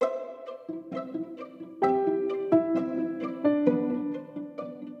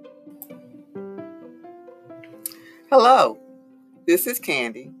Hello, this is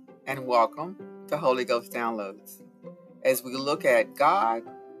Candy, and welcome to Holy Ghost Downloads as we look at God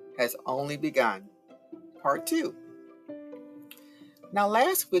Has Only Begun, Part 2. Now,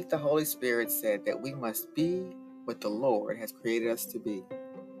 last week the Holy Spirit said that we must be what the Lord has created us to be,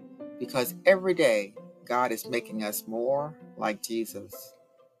 because every day God is making us more like Jesus.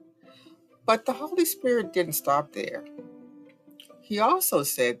 But the Holy Spirit didn't stop there. He also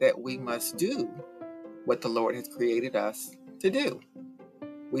said that we must do what the Lord has created us to do.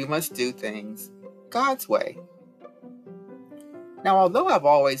 We must do things God's way. Now, although I've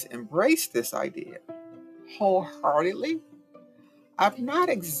always embraced this idea wholeheartedly, I've not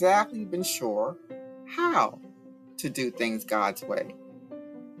exactly been sure how to do things God's way.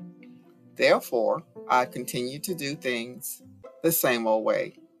 Therefore, I continue to do things the same old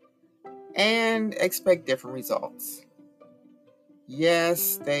way and expect different results.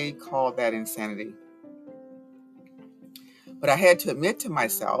 Yes, they call that insanity. But I had to admit to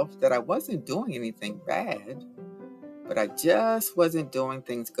myself that I wasn't doing anything bad, but I just wasn't doing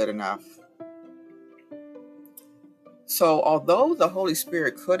things good enough. So, although the Holy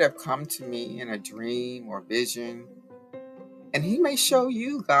Spirit could have come to me in a dream or vision, and He may show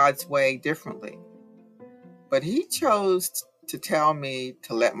you God's way differently, but He chose to tell me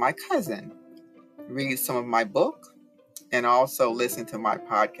to let my cousin read some of my book and also listen to my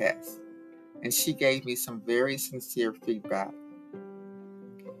podcast. And she gave me some very sincere feedback.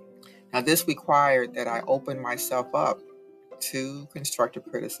 Now, this required that I open myself up to constructive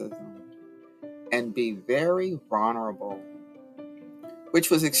criticism and be very vulnerable, which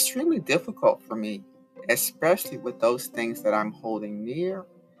was extremely difficult for me, especially with those things that I'm holding near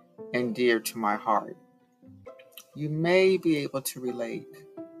and dear to my heart. You may be able to relate.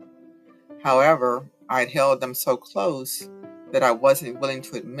 However, I'd held them so close that I wasn't willing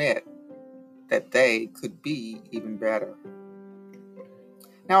to admit that they could be even better.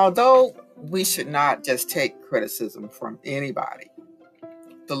 Now, although we should not just take criticism from anybody,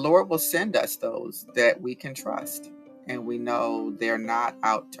 the Lord will send us those that we can trust, and we know they're not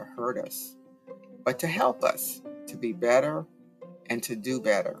out to hurt us, but to help us to be better and to do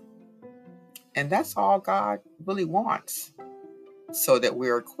better. And that's all God really wants, so that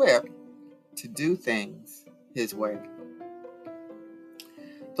we're equipped to do things His way.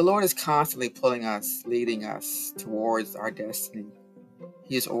 The Lord is constantly pulling us, leading us towards our destiny.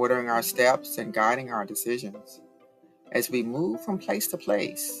 He is ordering our steps and guiding our decisions as we move from place to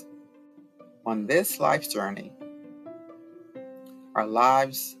place on this life's journey. Our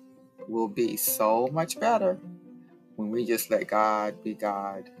lives will be so much better when we just let God be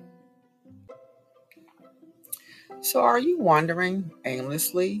God. So are you wandering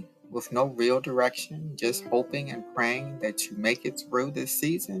aimlessly with no real direction, just hoping and praying that you make it through this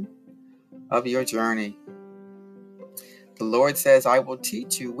season of your journey? The Lord says, I will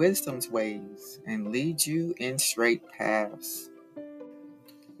teach you wisdom's ways and lead you in straight paths.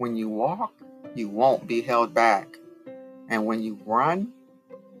 When you walk, you won't be held back. And when you run,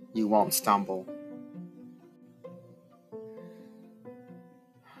 you won't stumble.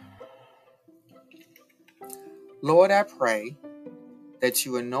 Lord, I pray that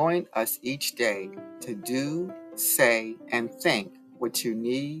you anoint us each day to do, say, and think what you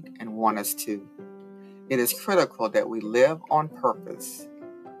need and want us to. It is critical that we live on purpose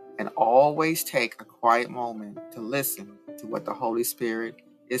and always take a quiet moment to listen to what the Holy Spirit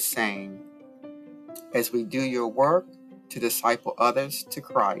is saying as we do your work to disciple others to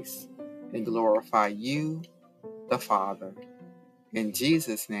Christ and glorify you, the Father. In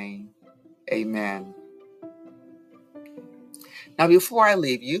Jesus' name, amen. Now, before I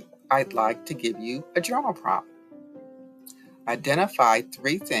leave you, I'd like to give you a journal prompt. Identify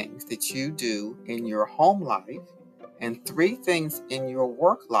 3 things that you do in your home life and 3 things in your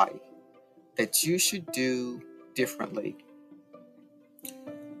work life that you should do differently.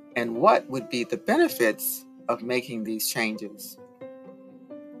 And what would be the benefits of making these changes?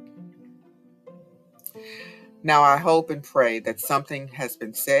 Now, I hope and pray that something has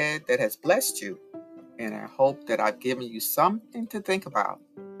been said that has blessed you, and I hope that I've given you something to think about.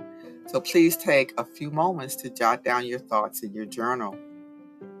 So please take a few moments to jot down your thoughts in your journal.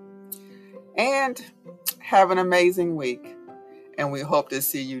 And have an amazing week. And we hope to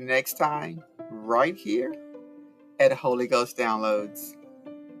see you next time right here at Holy Ghost Downloads.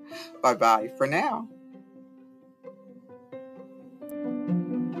 Bye-bye for now.